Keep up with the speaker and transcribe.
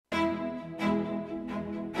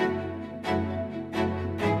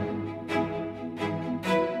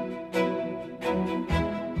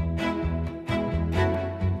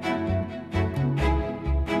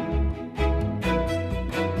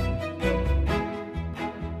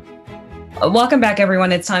Welcome back,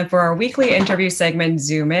 everyone. It's time for our weekly interview segment,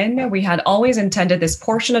 Zoom In. We had always intended this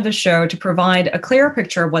portion of the show to provide a clearer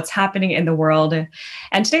picture of what's happening in the world.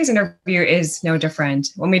 And today's interview is no different.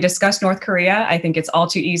 When we discuss North Korea, I think it's all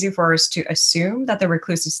too easy for us to assume that the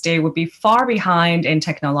reclusive state would be far behind in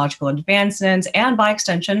technological advancements and, by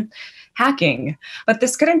extension, hacking. But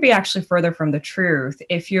this couldn't be actually further from the truth.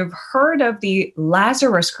 If you've heard of the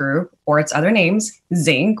Lazarus Group, or its other names,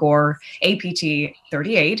 Zinc or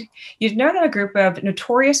APT-38, you'd know that a group of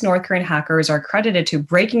notorious North Korean hackers are credited to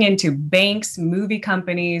breaking into banks, movie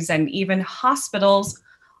companies, and even hospitals,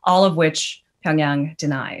 all of which Pyongyang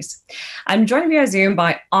denies. I'm joined via Zoom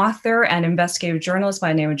by author and investigative journalist by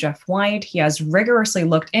the name of Geoff White. He has rigorously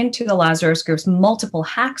looked into the Lazarus Group's multiple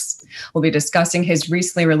hacks. We'll be discussing his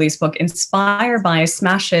recently released book, inspired by a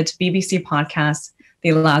smash hit BBC podcast,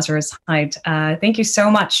 The Lazarus Height. Thank you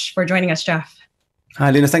so much for joining us, Geoff.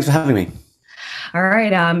 Hi, Lena. Thanks for having me. All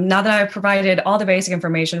right. Now that I've provided all the basic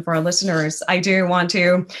information for our listeners, I do want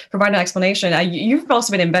to provide an explanation. You've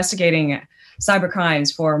also been investigating cyber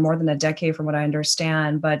crimes for more than a decade, from what I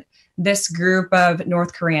understand. But this group of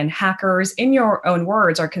North Korean hackers, in your own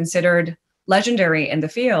words, are considered legendary in the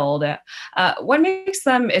field. What makes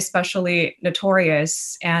them especially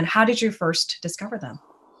notorious, and how did you first discover them?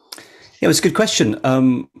 Yeah, it's a good question.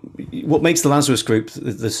 What makes the Lazarus Group,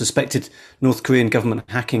 the suspected North Korean government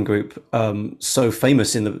hacking group, so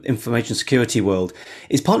famous in the information security world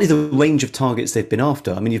is partly the range of targets they've been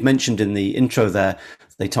after. I mean, you've mentioned in the intro there,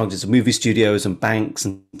 they targeted movie studios and banks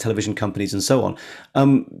and television companies and so on.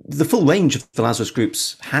 The full range of the Lazarus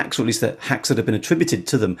Group's hacks, or at least the hacks that have been attributed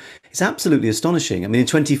to them, is absolutely astonishing. I mean, in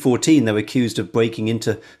 2014, they were accused of breaking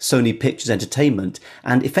into Sony Pictures Entertainment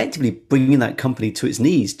and effectively bringing that company to its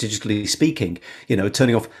knees, digitally speaking,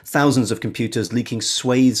 turning off thousands of computers, leaking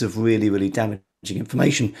swathes of really, really damaging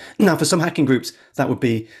information. Now, for some hacking groups, that would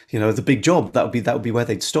be, the big job. That would be where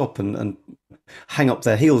they'd stop and hang up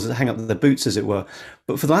their heels, hang up their boots, as it were.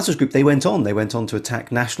 But for the Lazarus Group, they went on to attack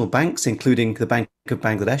national banks, including the Bank of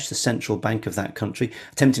Bangladesh, the central bank of that country,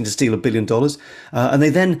 attempting to steal $1 billion. And they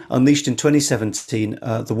then unleashed in 2017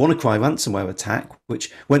 the WannaCry ransomware attack, which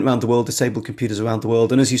went around the world, disabled computers around the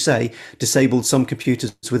world, and as you say, disabled some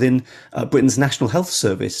computers within Britain's National Health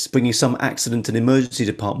Service, bringing some accident and emergency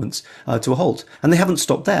departments to a halt. And they haven't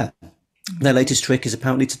stopped there. Their latest trick is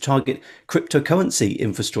apparently to target cryptocurrency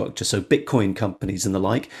infrastructure, so Bitcoin companies and the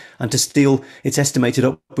like, and to steal, it's estimated,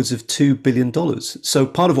 upwards of $2 billion. So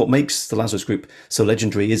part of what makes the Lazarus Group so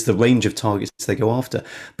legendary is the range of targets they go after.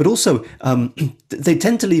 But also, they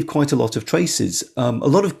tend to leave quite a lot of traces. A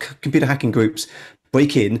lot of computer hacking groups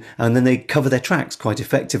break in and then they cover their tracks quite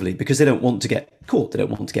effectively because they don't want to get caught. They don't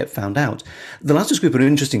want to get found out. The Lazarus Group are an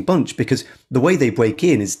interesting bunch because the way they break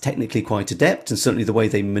in is technically quite adept, and certainly the way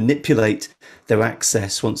they manipulate their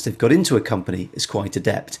access once they've got into a company is quite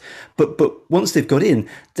adept. But once they've got in,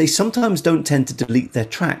 they sometimes don't tend to delete their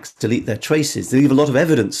tracks, delete their traces. They leave a lot of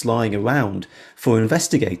evidence lying around for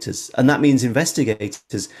investigators. And that means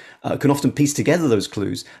investigators can often piece together those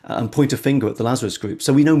clues and point a finger at the Lazarus Group.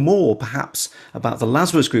 So we know more, perhaps, about the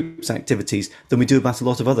Lazarus Group's activities than we do about a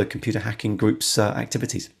lot of other computer hacking groups'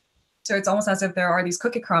 activities. So it's almost as if there are these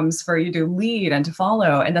cookie crumbs for you to lead and to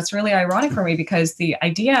follow. And that's really ironic for me because the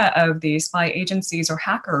idea of the spy agencies or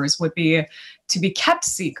hackers would be to be kept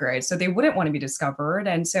secret. So they wouldn't want to be discovered.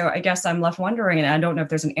 And so I guess I'm left wondering, and I don't know if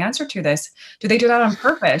there's an answer to this, do they do that on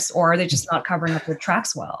purpose or are they just not covering up their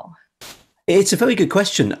tracks well? It's a very good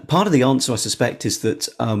question. Part of the answer, I suspect, is that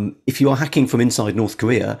if you are hacking from inside North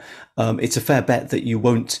Korea, it's a fair bet that you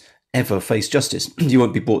won't ever face justice. You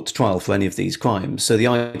won't be brought to trial for any of these crimes. So the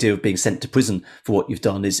idea of being sent to prison for what you've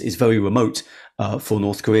done is very remote for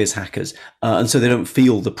North Korea's hackers. And so they don't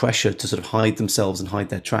feel the pressure to sort of hide themselves and hide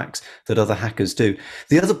their tracks that other hackers do.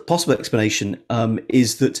 The other possible explanation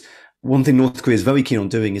is that one thing North Korea is very keen on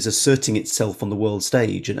doing is asserting itself on the world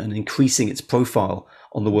stage and increasing its profile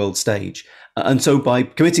on the world stage. And so by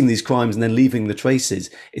committing these crimes and then leaving the traces,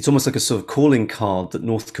 it's almost like a sort of calling card that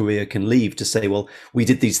North Korea can leave to say, well, we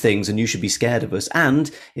did these things and you should be scared of us.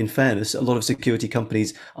 And in fairness, a lot of security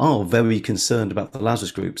companies are very concerned about the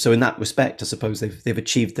Lazarus Group. So in that respect, I suppose they've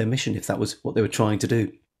achieved their mission, if that was what they were trying to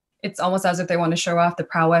do. It's almost as if they want to show off the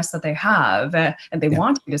prowess that they have and they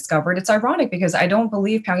want to be discovered. It's ironic because I don't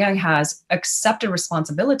believe Pyongyang has accepted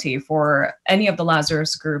responsibility for any of the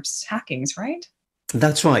Lazarus Group's hackings, right?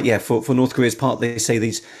 That's right. Yeah. For North Korea's part, they say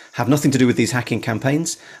these have nothing to do with these hacking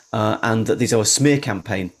campaigns and that these are a smear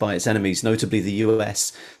campaign by its enemies, notably the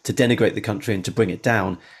US, to denigrate the country and to bring it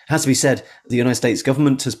down. It has to be said, the United States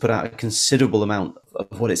government has put out a considerable amount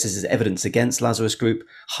of what it says is evidence against Lazarus Group,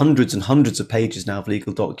 hundreds and hundreds of pages now of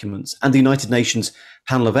legal documents, and the United Nations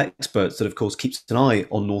panel of experts that, of course, keeps an eye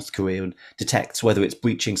on North Korea and detects whether it's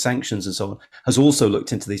breaching sanctions and so on, has also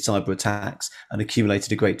looked into these cyber attacks and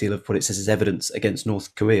accumulated a great deal of what it says is evidence against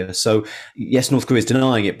North Korea. So, yes, North Korea is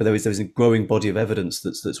denying it, but there is a growing body of evidence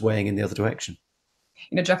that's weighing in the other direction.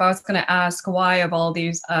 Geoff, I was going to ask why of all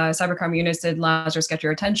these cybercrime units did Lazarus get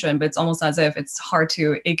your attention, but it's almost as if it's hard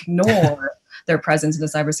to ignore their presence in the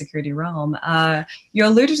cybersecurity realm. You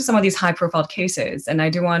alluded to some of these high-profile cases, and I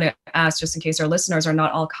do want to ask, just in case our listeners are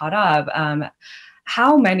not all caught up,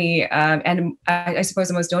 how many, and I suppose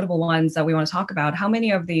the most notable ones that we want to talk about, how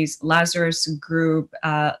many of these Lazarus Group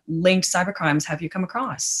linked cybercrimes have you come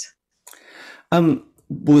across?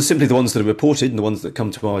 Well, simply the ones that are reported and the ones that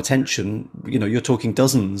come to our attention, you're talking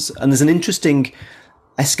dozens. And there's an interesting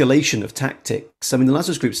escalation of tactics. I mean, the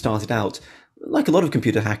Lazarus Group started out, like a lot of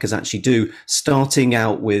computer hackers actually do, starting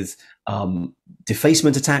out with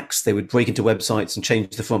defacement attacks. They would break into websites and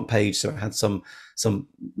change the front page so it had some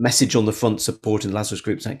message on the front supporting Lazarus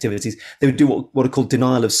Group's activities. They would do what are called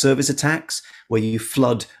denial of service attacks, where you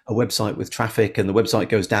flood a website with traffic and the website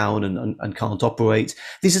goes down and can't operate.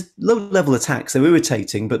 These are low-level attacks. They're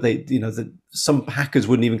irritating, but some hackers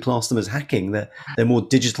wouldn't even class them as hacking. They're more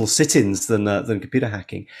digital sit-ins than computer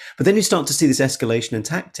hacking. But then you start to see this escalation in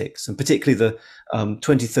tactics, and particularly the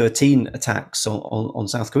 2013 attacks on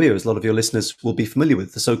South Korea, as a lot of your listeners will be familiar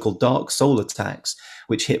with, the so-called Dark Soul attacks,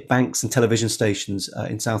 which hit banks and television stations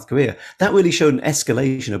in South Korea. That really showed an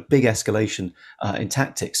escalation, a big escalation in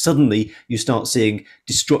tactics. Suddenly, you start seeing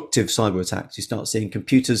destructive cyber attacks. You start seeing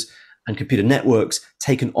computers and computer networks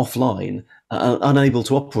taken offline, unable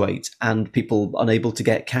to operate, and people unable to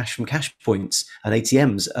get cash from cash points and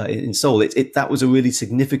ATMs in Seoul. That was a really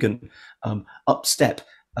significant upstep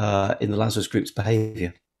in the Lazarus Group's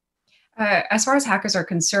behavior. As far as hackers are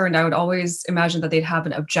concerned, I would always imagine that they'd have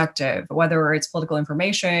an objective, whether it's political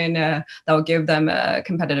information that will give them a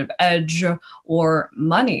competitive edge or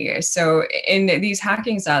money. So in these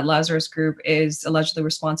hackings that Lazarus Group is allegedly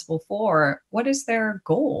responsible for, what is their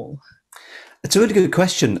goal? It's a really good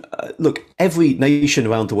question. Look, every nation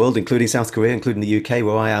around the world, including South Korea, including the UK,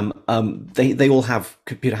 where I am, they all have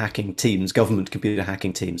computer hacking teams, government computer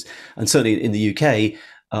hacking teams. And certainly in the UK,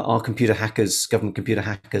 our computer hackers, government computer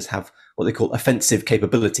hackers, have what they call offensive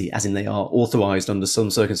capability, as in they are authorized under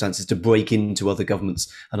some circumstances to break into other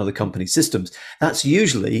governments and other companies' systems. That's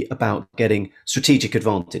usually about getting strategic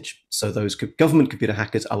advantage. So those government computer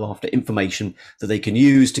hackers are after information that they can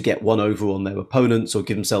use to get one over on their opponents or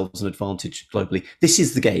give themselves an advantage globally. This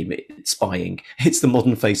is the game. It's spying. It's the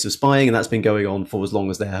modern face of spying, and that's been going on for as long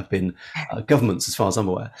as there have been governments, as far as I'm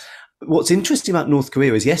aware. What's interesting about North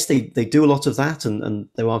Korea is, yes, they do a lot of that, and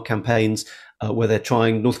there are campaigns where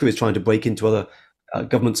North Korea is trying to break into other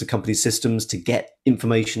governments and companies' systems to get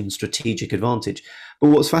information and strategic advantage. But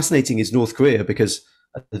what's fascinating is North Korea, because,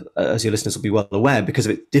 as your listeners will be well aware, because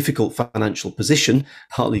of its difficult financial position,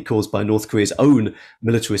 partly caused by North Korea's own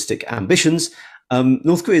militaristic ambitions,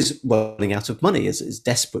 North Korea is running out of money, is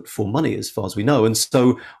desperate for money, as far as we know. And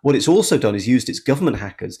so what it's also done is used its government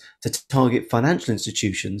hackers to target financial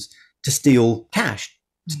institutions to steal cash,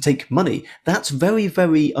 to take money. That's very,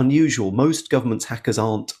 very unusual. Most governments' hackers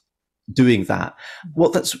aren't doing that.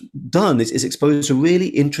 What that's done is exposed a really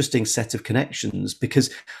interesting set of connections, because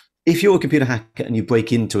if you're a computer hacker and you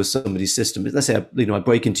break into somebody's system, let's say I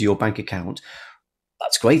break into your bank account,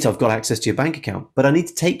 that's great, I've got access to your bank account, but I need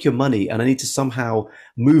to take your money and I need to somehow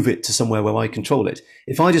move it to somewhere where I control it.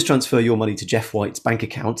 If I just transfer your money to Geoff White's bank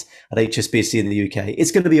account at HSBC in the UK, it's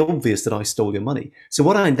going to be obvious that I stole your money. So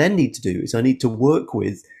what I then need to do is I need to work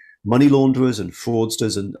with money launderers and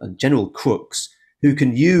fraudsters and general crooks who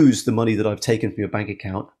can use the money that I've taken from your bank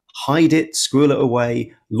account, hide it, squirrel it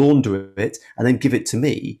away, launder it, and then give it to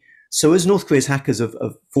me. So as North Korea's hackers have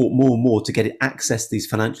fought more and more to get access to these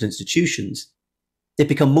financial institutions, they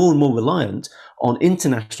become more and more reliant on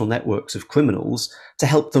international networks of criminals to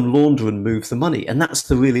help them launder and move the money. And that's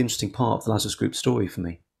the really interesting part of the Lazarus Group story for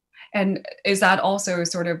me. And is that also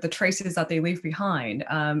sort of the traces that they leave behind?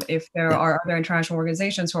 If there are other international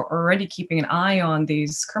organizations who are already keeping an eye on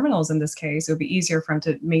these criminals in this case, it would be easier for them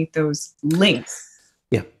to make those links.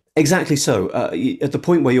 Yeah, exactly so. At the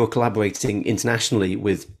point where you're collaborating internationally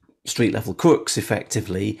with street-level crooks,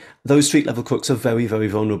 effectively, those street-level crooks are very, very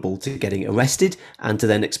vulnerable to getting arrested and to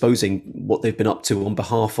then exposing what they've been up to on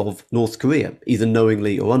behalf of North Korea, either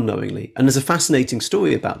knowingly or unknowingly. And there's a fascinating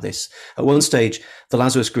story about this. At one stage, the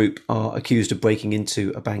Lazarus Group are accused of breaking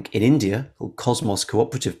into a bank in India called Cosmos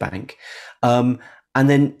Cooperative Bank, and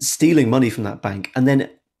then stealing money from that bank, and then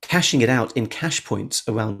cashing it out in cash points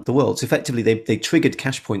around the world. So effectively, they triggered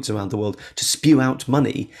cash points around the world to spew out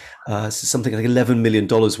money, so something like $11 million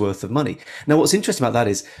worth of money. Now, what's interesting about that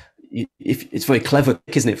is, if it's very clever,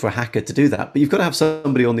 isn't it, for a hacker to do that? But you've got to have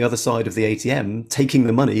somebody on the other side of the ATM taking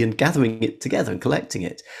the money and gathering it together and collecting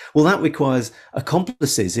it. Well, that requires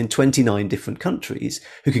accomplices in 29 different countries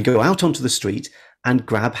who can go out onto the street and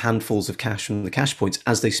grab handfuls of cash from the cash points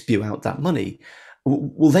as they spew out that money.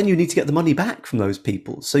 Well, then you need to get the money back from those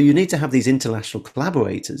people. So you need to have these international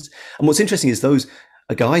collaborators. And what's interesting is those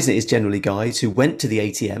guys, and it is generally guys who went to the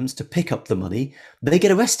ATMs to pick up the money, they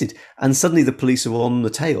get arrested. And suddenly the police are on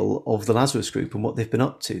the tail of the Lazarus Group and what they've been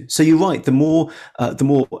up to. So you're right, the more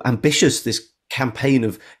ambitious this campaign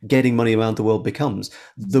of getting money around the world becomes,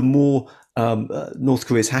 the more North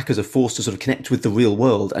Korea's hackers are forced to sort of connect with the real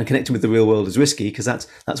world. And connecting with the real world is risky because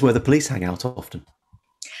that's where the police hang out often.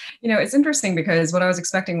 It's interesting because what I was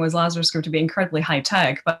expecting was Lazarus Group to be incredibly high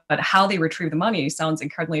tech, but how they retrieve the money sounds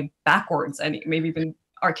incredibly backwards and maybe even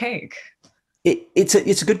archaic. It's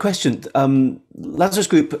a good question. Lazarus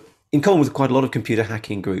Group, in common with quite a lot of computer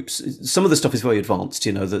hacking groups, some of the stuff is very advanced,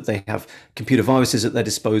 that they have computer viruses at their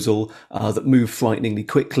disposal that move frighteningly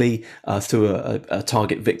quickly through a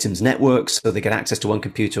target victim's network. So they get access to one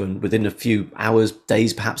computer and within a few hours,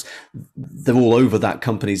 days perhaps, they're all over that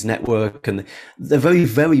company's network. And they're very,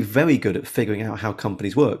 very, very good at figuring out how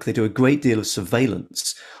companies work. They do a great deal of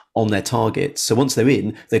surveillance on their targets. So once they're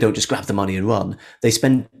in, they don't just grab the money and run. They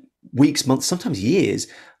spend weeks, months, sometimes years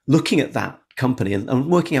looking at that company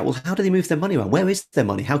and working out, well, how do they move their money around? Where is their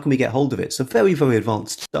money? How can we get hold of it? So very, very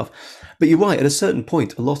advanced stuff. But you're right, at a certain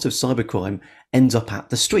point, a lot of cybercrime ends up at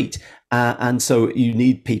the street. And so you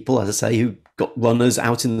need people, as I say, who got runners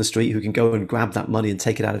out in the street who can go and grab that money and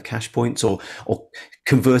take it out of cash points or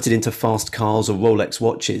convert it into fast cars or Rolex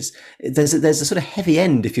watches. There's a sort of heavy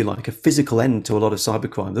end, if you like, a physical end to a lot of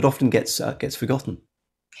cybercrime that often gets forgotten.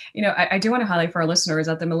 I do want to highlight for our listeners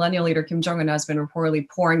that the millennial leader Kim Jong-un has been reportedly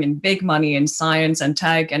pouring in big money in science and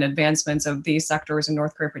tech and advancements of these sectors in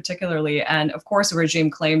North Korea particularly. And of course, the regime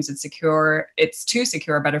claims it's to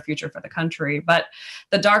secure a better future for the country. But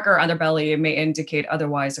the darker underbelly may indicate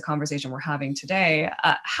otherwise, the conversation we're having today.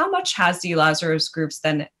 How much has the Lazarus Group's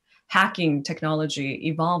then hacking technology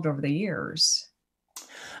evolved over the years?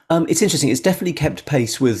 It's interesting. It's definitely kept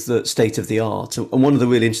pace with the state of the art. And one of the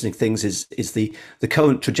really interesting things is the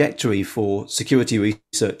current trajectory for security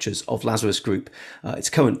researchers of Lazarus Group. Its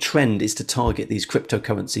current trend is to target these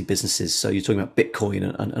cryptocurrency businesses. So you're talking about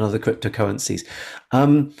Bitcoin and other cryptocurrencies.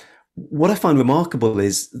 What I find remarkable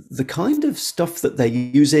is the kind of stuff that they're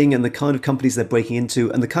using and the kind of companies they're breaking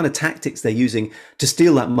into and the kind of tactics they're using to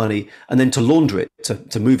steal that money and then to launder it,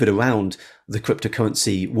 to move it around the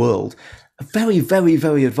cryptocurrency world. Very, very,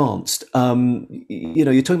 very advanced.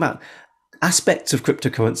 You're talking about aspects of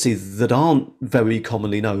cryptocurrency that aren't very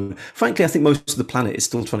commonly known. Frankly, I think most of the planet is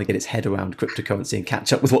still trying to get its head around cryptocurrency and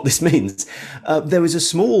catch up with what this means. There is a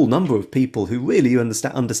small number of people who really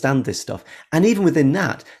understand this stuff. And even within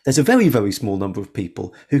that, there's a very, very small number of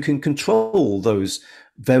people who can control those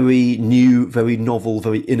very new, very novel,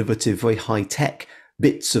 very innovative, very high-tech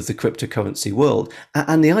bits of the cryptocurrency world.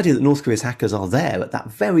 And the idea that North Korea's hackers are there at that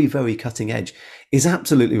very, very cutting edge is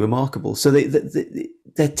absolutely remarkable. So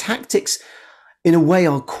their tactics, in a way,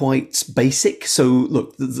 are quite basic. So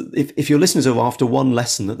look, if your listeners are after one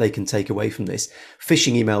lesson that they can take away from this,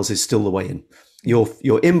 phishing emails is still the way in. Your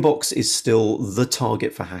inbox is still the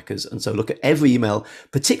target for hackers. And so look at every email,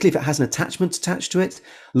 particularly if it has an attachment attached to it,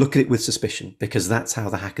 look at it with suspicion, because that's how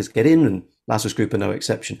the hackers get in, and Lazarus Group are no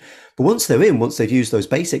exception. But once they're in, once they've used those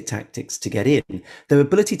basic tactics to get in, their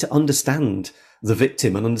ability to understand the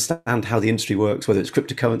victim and understand how the industry works, whether it's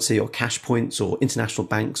cryptocurrency or cash points or international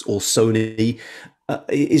banks or Sony,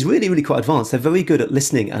 is really, really quite advanced. They're very good at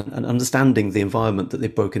listening and understanding the environment that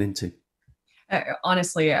they've broken into.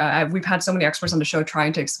 Honestly, we've had so many experts on the show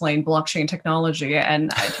trying to explain blockchain technology, and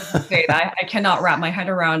I can say that I cannot wrap my head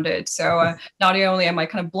around it. So not only am I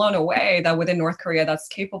kind of blown away that within North Korea that's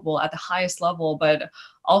capable at the highest level, but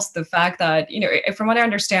also the fact that, from what I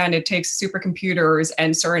understand, it takes supercomputers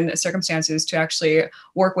and certain circumstances to actually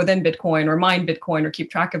work within Bitcoin or mine Bitcoin or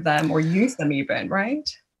keep track of them or use them even, right?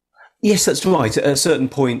 Yes, that's right. At a certain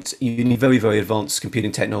point, you need very, very advanced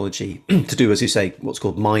computing technology to do, as you say, what's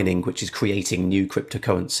called mining, which is creating new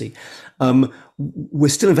cryptocurrency. We're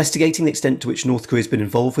still investigating the extent to which North Korea has been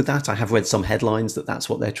involved with that. I have read some headlines that that's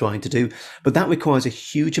what they're trying to do, but that requires a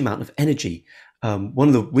huge amount of energy. One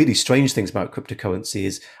of the really strange things about cryptocurrency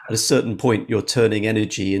is at a certain point, you're turning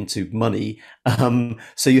energy into money.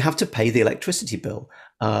 So you have to pay the electricity bill.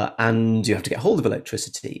 and you have to get hold of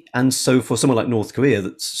electricity. And so for someone like North Korea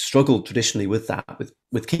that's struggled traditionally with that,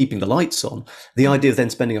 with keeping the lights on, the idea of then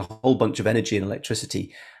spending a whole bunch of energy and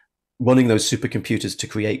electricity running those supercomputers to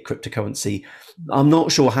create cryptocurrency, I'm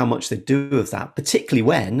not sure how much they do of that, particularly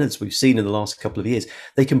when, as we've seen in the last couple of years,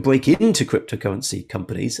 they can break into cryptocurrency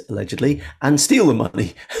companies, allegedly, and steal the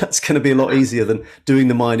money. That's going to be a lot easier than doing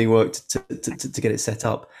the mining work to get it set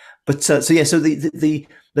up. But so the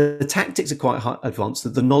tactics are quite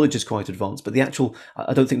advanced, the knowledge is quite advanced, but the actual,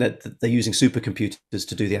 I don't think that they're using supercomputers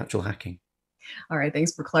to do the actual hacking. All right,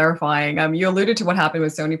 thanks for clarifying. You alluded to what happened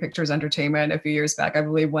with Sony Pictures Entertainment a few years back, I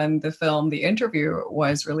believe, when the film The Interview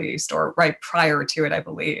was released, or right prior to it, I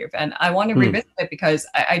believe. And I want to revisit it because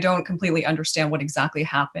I don't completely understand what exactly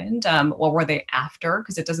happened. What were they after?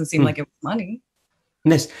 Because it doesn't seem like it was money.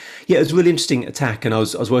 Yes, yeah, it was a really interesting attack, and I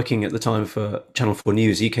was working at the time for Channel 4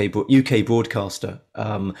 News, UK broadcaster,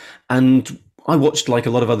 and I watched, like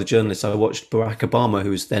a lot of other journalists, I watched Barack Obama,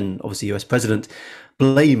 who was then obviously US president,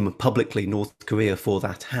 blame publicly North Korea for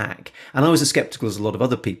that hack. And I was as skeptical as a lot of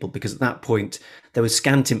other people, because at that point there was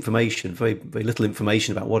scant information, very, very little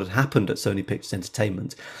information about what had happened at Sony Pictures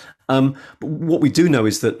Entertainment. But what we do know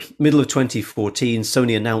is that middle of 2014,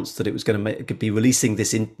 Sony announced that it was going to be releasing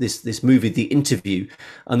this movie, The Interview.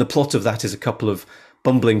 And the plot of that is a couple of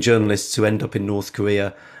bumbling journalists who end up in North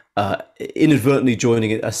Korea, inadvertently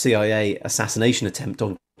joining a CIA assassination attempt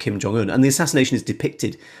on Kim Jong-un. And the assassination is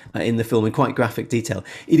depicted in the film in quite graphic detail.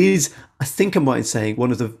 It is, I think I'm right in saying,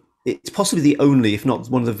 it's possibly the only, if not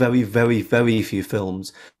one of the very, very, very few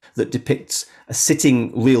films that depicts a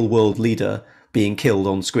sitting real world leader being killed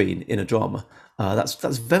on screen in a drama.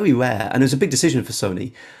 That's very rare. And it was a big decision for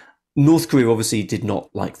Sony. North Korea obviously did not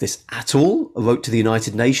like this at all, wrote to the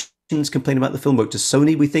United Nations complaining about the film, wrote to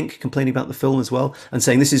Sony, we think, complaining about the film as well, and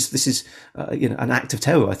saying this is an act of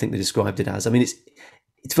terror, I think they described it as. I mean,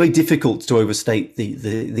 it's very difficult to overstate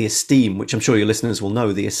the esteem, which I'm sure your listeners will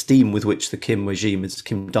know, the esteem with which the Kim regime,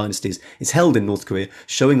 Kim dynasty is held in North Korea.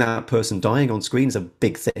 Showing that person dying on screen is a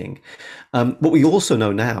big thing. What we also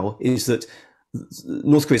know now is that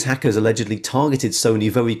North Korea's hackers allegedly targeted Sony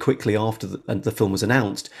very quickly after the film was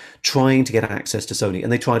announced, trying to get access to Sony. And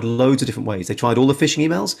they tried loads of different ways. They tried all the phishing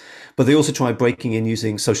emails, but they also tried breaking in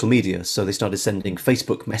using social media. So they started sending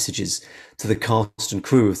Facebook messages to the cast and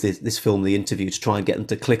crew of this film, The Interview, to try and get them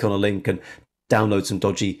to click on a link and download some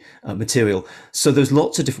dodgy material. So there's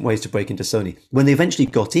lots of different ways to break into Sony. When they eventually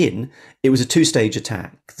got in, it was a two-stage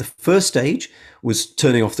attack. The first stage was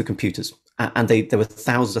turning off the computers. And there were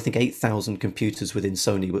thousands, I think 8,000 computers within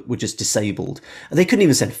Sony were just disabled. And they couldn't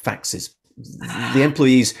even send faxes. The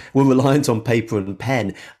employees were reliant on paper and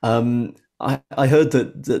pen. I heard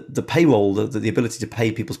that the payroll, the ability to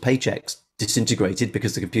pay people's paychecks, disintegrated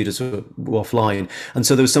because the computers were offline. And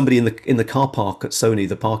so there was somebody in the car park at Sony,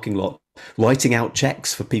 the parking lot, writing out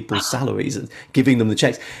checks for people's salaries and giving them the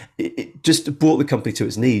checks. It just brought the company to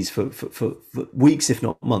its knees for weeks, if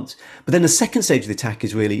not months. But then the second stage of the attack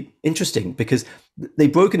is really interesting, because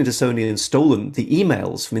they've broken into Sony and stolen the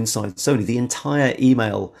emails from inside Sony, the entire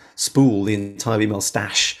email spool, the entire email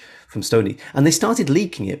stash from Sony. And they started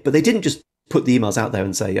leaking it, but they didn't just put the emails out there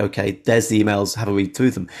and say, okay, there's the emails, have a read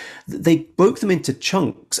through them. They broke them into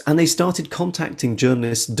chunks, and they started contacting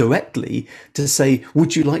journalists directly to say,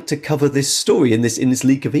 would you like to cover this story in this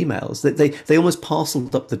leak of emails? They almost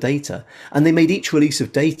parceled up the data, and they made each release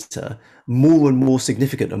of data more and more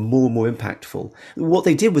significant and more impactful. What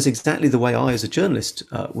they did was exactly the way I, as a journalist,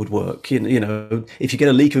 would work. You know, if you get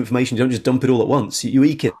a leak of information, you don't just dump it all at once. You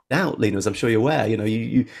eke it out, Lena, as I'm sure you're aware. You know,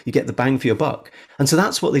 you get the bang for your buck. And so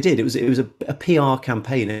that's what they did. It was a PR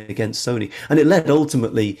campaign against Sony, and it led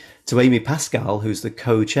ultimately to Amy Pascal, who's the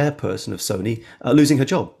co-chairperson of Sony, losing her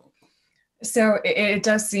job. So it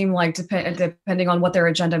does seem like, depending on what their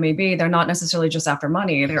agenda may be, they're not necessarily just after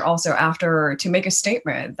money. They're also after to make a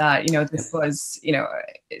statement that, you know, this was, you know,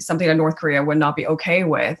 something that North Korea would not be okay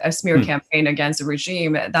with, a smear campaign against a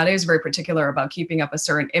regime that is very particular about keeping up a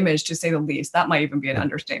certain image, to say the least. That might even be an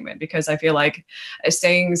understatement, because I feel like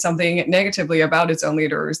saying something negatively about its own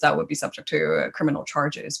leaders, that would be subject to criminal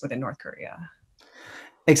charges within North Korea.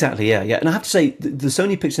 Exactly, yeah. And I have to say, the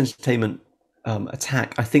Sony Pictures Entertainment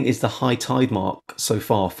attack, I think, is the high tide mark so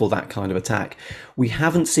far for that kind of attack. We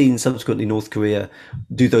haven't seen subsequently North Korea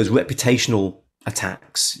do those reputational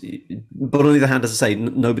attacks. But on the other hand, as I say,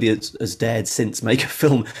 nobody has dared since make a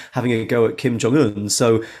film having a go at Kim Jong-un.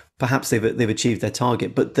 So perhaps they've achieved their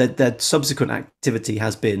target. But their subsequent activity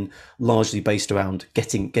has been largely based around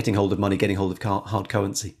getting hold of money, getting hold of hard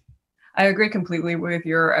currency. I agree completely with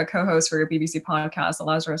your co-host for your BBC podcast, The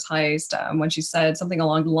Lazarus Heist, when she said something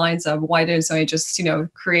along the lines of, why didn't somebody just,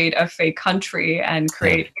 create a fake country and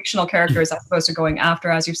create fictional characters as opposed to going after,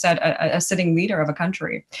 as you said, a sitting leader of a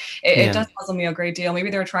country? It does puzzle me a great deal. Maybe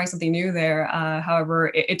they were trying something new there.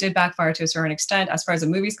 However, it did backfire to a certain extent. As far as the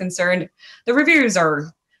movie's concerned, the reviews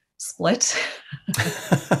are split.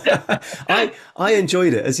 I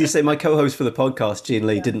enjoyed it. As you say, my co-host for the podcast, Jean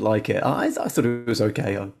Lee, didn't like it. I thought it was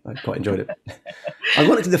okay. I quite enjoyed it.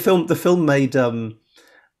 Ironically, the film made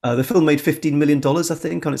 $15 million, I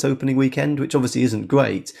think, on its opening weekend, which obviously isn't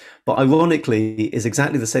great, but ironically is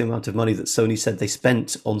exactly the same amount of money that Sony said they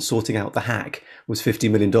spent on sorting out the hack was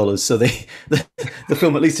 $50 million. So the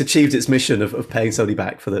film at least achieved its mission of paying Sony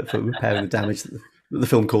back for repairing the damage that the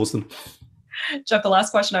film caused them. Geoff, the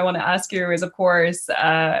last question I want to ask you is, of course,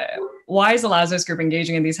 why is the Lazarus Group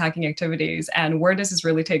engaging in these hacking activities, and where does this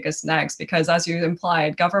really take us next? Because as you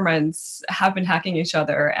implied, governments have been hacking each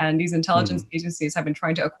other, and these intelligence agencies have been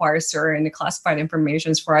trying to acquire certain classified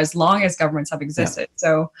information for as long as governments have existed. Yeah.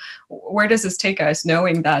 So where does this take us,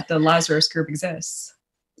 knowing that the Lazarus Group exists?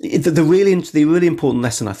 The really important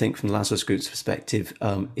lesson, I think, from the Lazarus Group's perspective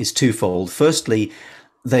is twofold. Firstly,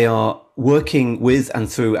 they are working with and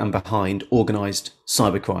through and behind organised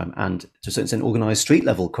cybercrime and, to a certain extent, organised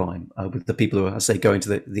street-level crime with the people who are, I say, going to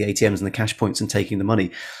the ATMs and the cash points and taking the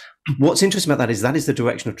money. What's interesting about that is the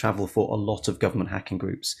direction of travel for a lot of government hacking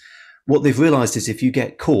groups. What they've realised is if you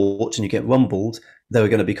get caught and you get rumbled, there are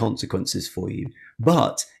going to be consequences for you.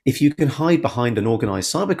 But if you can hide behind an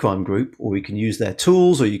organised cybercrime group, or you can use their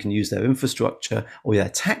tools, or you can use their infrastructure or their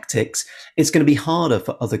tactics, it's going to be harder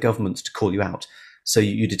for other governments to call you out. So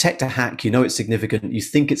you detect a hack, you know it's significant, you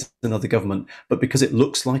think it's another government, but because it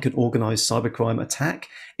looks like an organized cybercrime attack,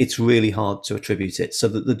 it's really hard to attribute it. So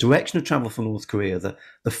that the direction of travel for North Korea,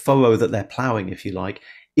 the furrow that they're plowing, if you like,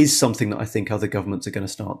 is something that I think other governments are going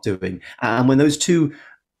to start doing. And when those two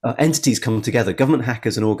entities come together, government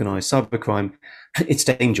hackers and organized cybercrime, it's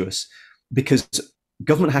dangerous because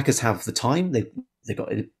government hackers have the time, they've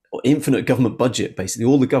got infinite government budget, basically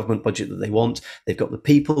all the government budget that they want. They've got the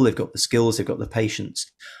people, they've got the skills, they've got the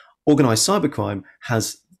patience. Organized cybercrime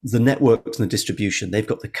has the networks and the distribution. They've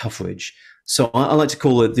got the coverage. So I like to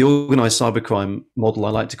call it the organized cybercrime model. I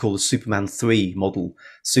like to call the Superman 3 model.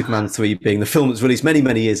 Superman 3 being the film that was released many,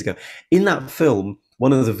 many years ago. In that film,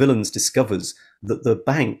 one of the villains discovers that the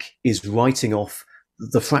bank is writing off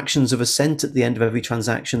the fractions of a cent at the end of every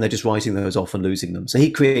transaction. They're just writing those off and losing them. So he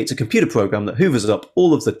creates a computer program that hoovers up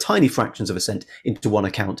all of the tiny fractions of a cent into one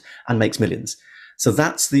account and makes millions. So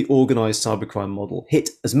that's the organized cybercrime model. Hit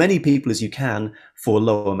as many people as you can for a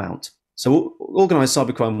low amount. So organized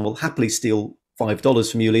cybercrime will happily steal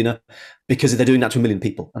 $5 from you, Lena, because they're doing that to 1 million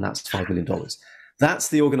people, and that's $5 million. That's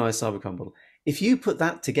the organized cybercrime model. If you put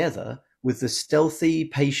that together with the stealthy,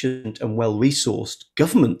 patient, and well-resourced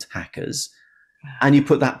government hackers, and you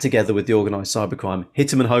put that together with the organized cybercrime, hit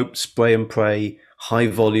them and hope, spray and pray, high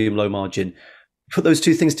volume, low margin, put those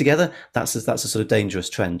two things together, that's a sort of dangerous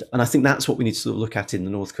trend. And I think that's what we need to sort of look at in the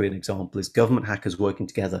North Korean example, is government hackers working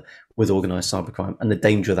together with organized cybercrime and the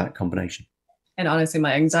danger of that combination. And honestly,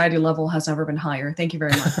 my anxiety level has never been higher. Thank you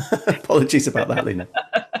very much. Apologies about that, Lena.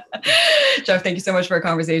 Geoff, thank you so much for our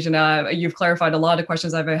conversation. You've clarified a lot of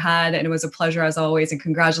questions I've had, and it was a pleasure as always. And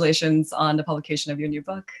congratulations on the publication of your new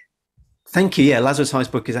book. Thank you. Yeah, Lazarus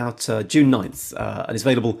Heist book is out June 9th and is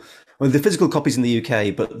available. Well, the physical copies in the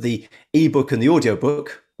UK, but the ebook and the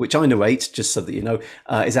audiobook, which I narrate, just so that you know,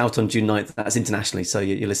 is out on June 9th. That's internationally, so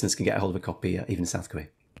your listeners can get a hold of a copy even in South Korea.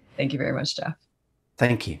 Thank you very much, Geoff.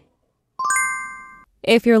 Thank you.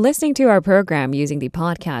 If you're listening to our program using the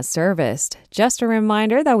podcast service, just a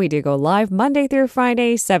reminder that we do go live Monday through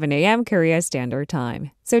Friday, 7 a.m. Korea Standard Time.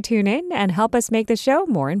 So tune in and help us make the show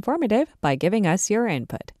more informative by giving us your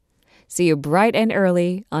input. See you bright and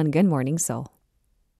early on Good Morning Seoul.